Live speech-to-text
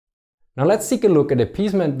Now let's take a look at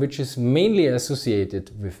appeasement, which is mainly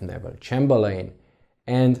associated with Neville Chamberlain.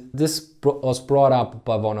 And this was brought up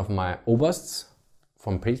by one of my obersts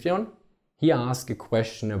from Patreon. He asked a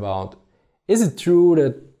question about, is it true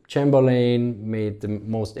that Chamberlain made the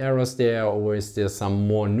most errors there, or is there some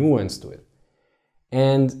more nuance to it?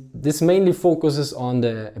 And this mainly focuses on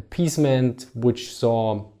the appeasement, which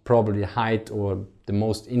saw probably the height or the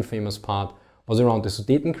most infamous part was around the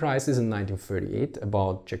Sudeten crisis in 1938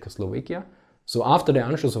 about Czechoslovakia. So after the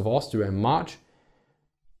Anschluss of Austria in March,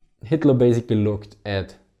 Hitler basically looked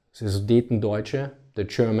at the Sudeten Deutsche, the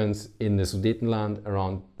Germans in the Sudetenland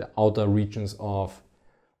around the outer regions of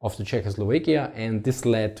the Czechoslovakia, and this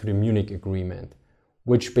led to the Munich Agreement,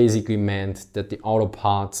 which basically meant that the outer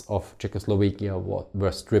parts of Czechoslovakia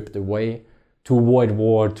were stripped away to avoid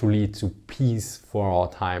war, to lead to peace for our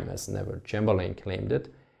time, as Neville Chamberlain claimed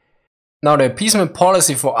it. Now, the appeasement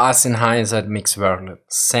policy for us in hindsight makes very little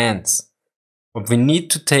sense, but we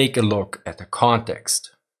need to take a look at the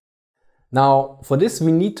context. Now, for this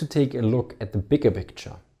we need to take a look at the bigger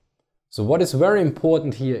picture. So what is very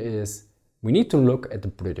important here is we need to look at the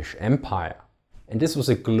British Empire. And this was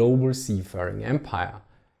a global seafaring empire.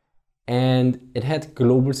 And it had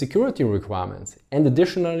global security requirements. And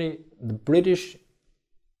additionally, the British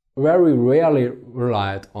very rarely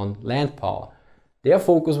relied on land power. Their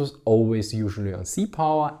focus was always usually on sea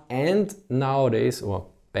power, and nowadays, or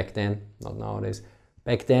back then, not nowadays,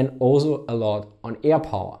 back then also a lot on air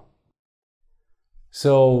power.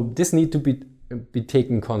 So this needs to be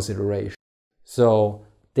taken in consideration. So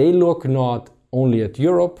they look not only at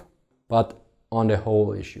Europe, but on the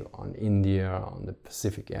whole issue, on India, on the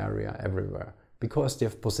Pacific area, everywhere, because they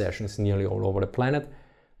have possessions nearly all over the planet.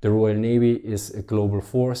 The Royal Navy is a global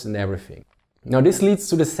force and everything. Now this leads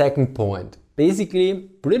to the second point. Basically,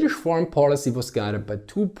 British foreign policy was guided by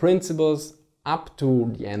two principles up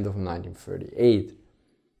to the end of 1938.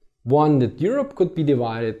 One, that Europe could be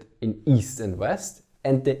divided in East and West,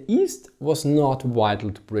 and the East was not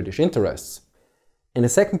vital to British interests. And the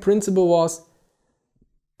second principle was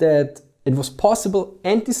that it was possible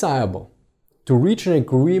and desirable to reach an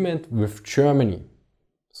agreement with Germany.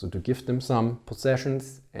 So to give them some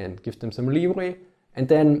possessions and give them some leeway, and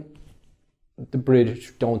then the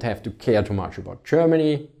British don't have to care too much about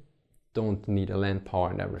Germany, don't need a land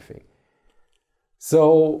power and everything.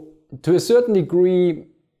 So to a certain degree,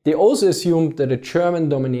 they also assumed that a German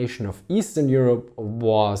domination of Eastern Europe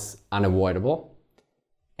was unavoidable,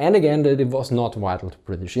 and again that it was not vital to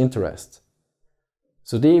British interests.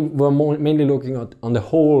 So they were mainly looking at on the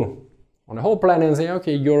whole planet and saying,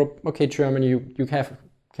 okay, Europe, okay, Germany, you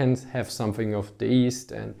can have something of the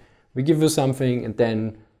East, and we give you something, and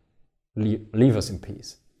then leave us in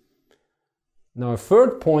peace. Now a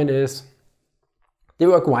third point is they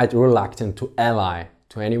were quite reluctant to ally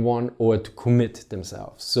to anyone or to commit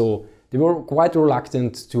themselves. So they were quite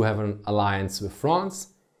reluctant to have an alliance with France,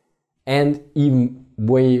 and even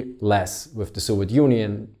way less with the Soviet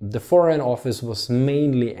Union. The Foreign Office was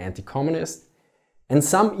mainly anti-communist, and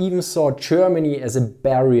some even saw Germany as a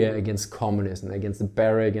barrier against communism, against the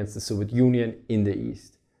barrier against the Soviet Union in the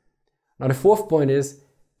East. Now the fourth point is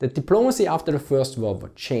that diplomacy after the First World War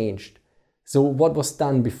changed. So what was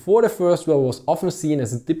done before the First World War was often seen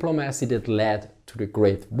as a diplomacy that led to the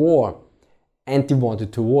Great War, and they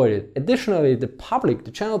wanted to avoid it. Additionally,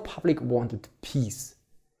 the general public wanted peace.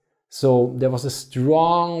 So there was a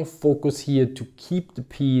strong focus here to keep the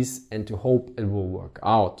peace and to hope it will work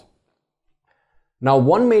out. Now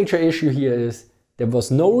one major issue here is there was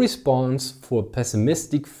no response for a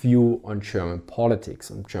pessimistic view on German politics,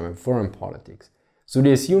 on German foreign politics. So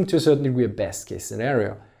they assumed to a certain degree a best case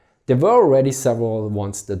scenario. There were already several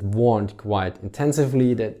ones that warned quite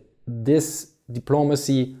intensively that this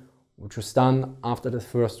diplomacy, which was done after the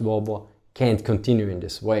First World War, can't continue in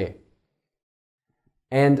this way.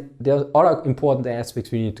 And there are other important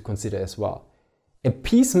aspects we need to consider as well.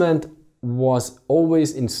 Appeasement was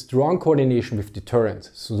always in strong coordination with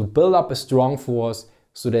deterrence. So to build up a strong force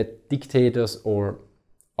so that dictators or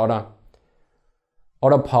other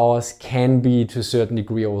powers can be to a certain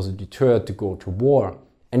degree also deterred to go to war.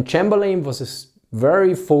 And Chamberlain was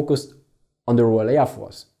very focused on the Royal Air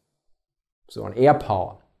Force, so on air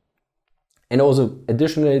power. And also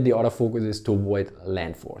additionally the other focus is to avoid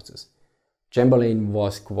land forces. Chamberlain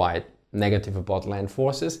was quite negative about land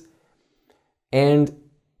forces, and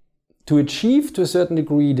to achieve to a certain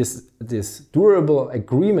degree this durable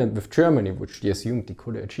agreement with Germany, which they assumed they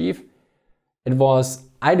could achieve, it was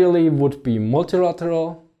ideally would be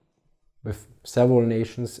multilateral with several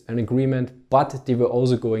nations an agreement, but they were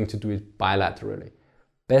also going to do it bilaterally.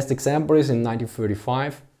 Best example is in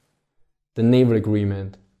 1935, the naval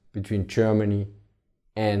agreement between Germany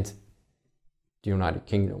and the United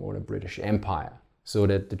Kingdom or the British Empire, so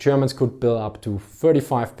that the Germans could build up to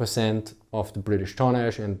 35% of the British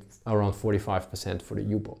tonnage and around 45% for the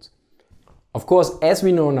U-boats. Of course, as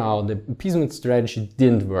we know now, the appeasement strategy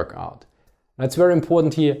didn't work out. That's very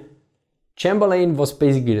important here. Chamberlain was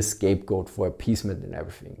basically the scapegoat for appeasement and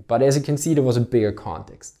everything, but as you can see, there was a bigger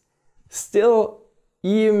context. Still,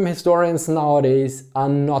 even historians nowadays are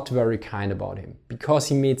not very kind about him, because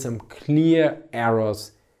he made some clear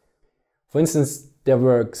errors. For instance, there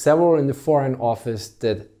were several in the Foreign Office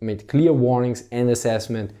that made clear warnings and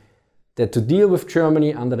assessment that to deal with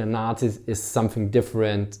Germany under the Nazis is something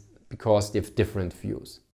different because they have different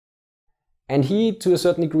views. And he, to a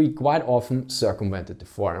certain degree, quite often circumvented the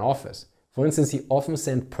Foreign Office. For instance, he often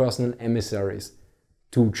sent personal emissaries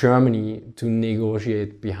to Germany to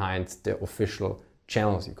negotiate behind the official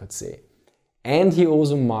channels, you could say. And he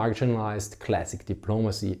also marginalized classic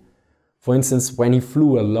diplomacy. For instance, when he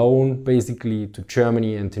flew alone basically to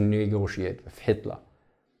Germany and to negotiate with Hitler.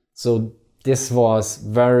 So this was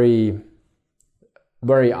very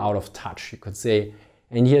out of touch, you could say.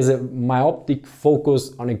 And he has a myopic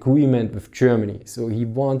focus on agreement with Germany. So he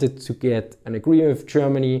wanted to get an agreement with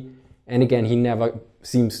Germany. And again, he never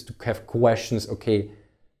seems to have questions, okay,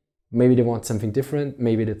 maybe they want something different,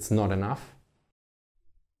 maybe that's not enough.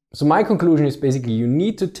 So my conclusion is basically you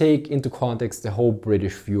need to take into context the whole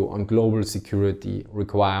British view on global security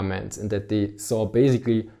requirements, and that they saw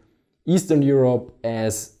basically Eastern Europe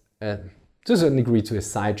as, to a certain degree, to a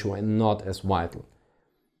sideshow and not as vital.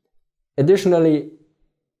 Additionally,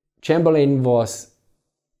 Chamberlain was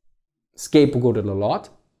scapegoated a lot,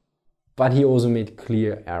 but he also made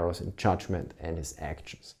clear errors in judgment and his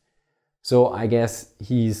actions. So I guess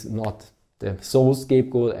he's not the sole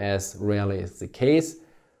scapegoat, as rarely is the case.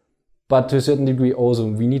 But to a certain degree also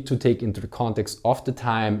we need to take into the context of the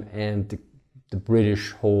time and the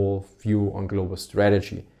British whole view on global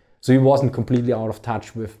strategy. So he wasn't completely out of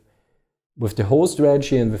touch with the whole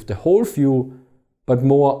strategy and with the whole view, but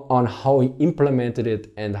more on how he implemented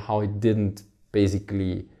it and how he didn't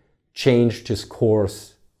basically change his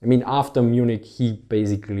course. I mean, after Munich, he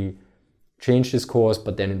basically changed his course,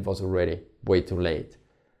 but then it was already way too late.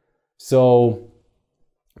 So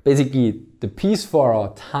basically, the peace for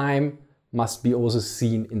our time must be also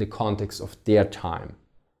seen in the context of their time,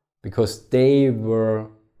 because the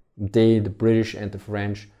British and the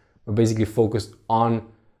French, were basically focused on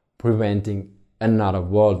preventing another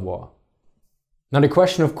world war. Now the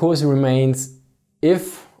question, of course, remains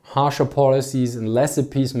if harsher policies and less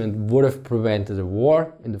appeasement would have prevented the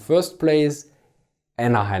war in the first place,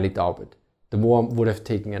 and I highly doubt it. The war would have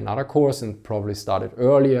taken another course and probably started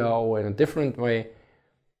earlier or in a different way.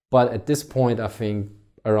 But at this point, I think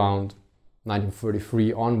around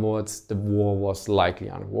 1933 onwards, the war was likely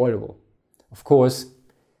unavoidable. Of course,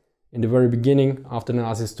 in the very beginning, after the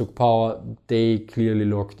Nazis took power, they clearly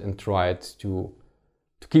looked and tried to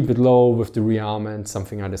keep it low with the rearmament,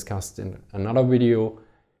 something I discussed in another video.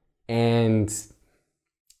 And it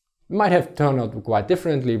might have turned out quite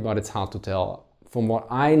differently, but it's hard to tell. From what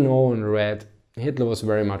I know and read, Hitler was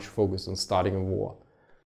very much focused on starting a war.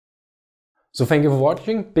 So thank you for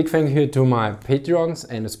watching. Big thank you to my Patreons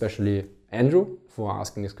and especially Andrew for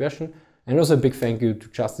asking this question. And also a big thank you to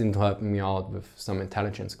Justin for helping me out with some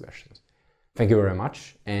intelligence questions. Thank you very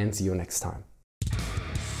much and see you next time.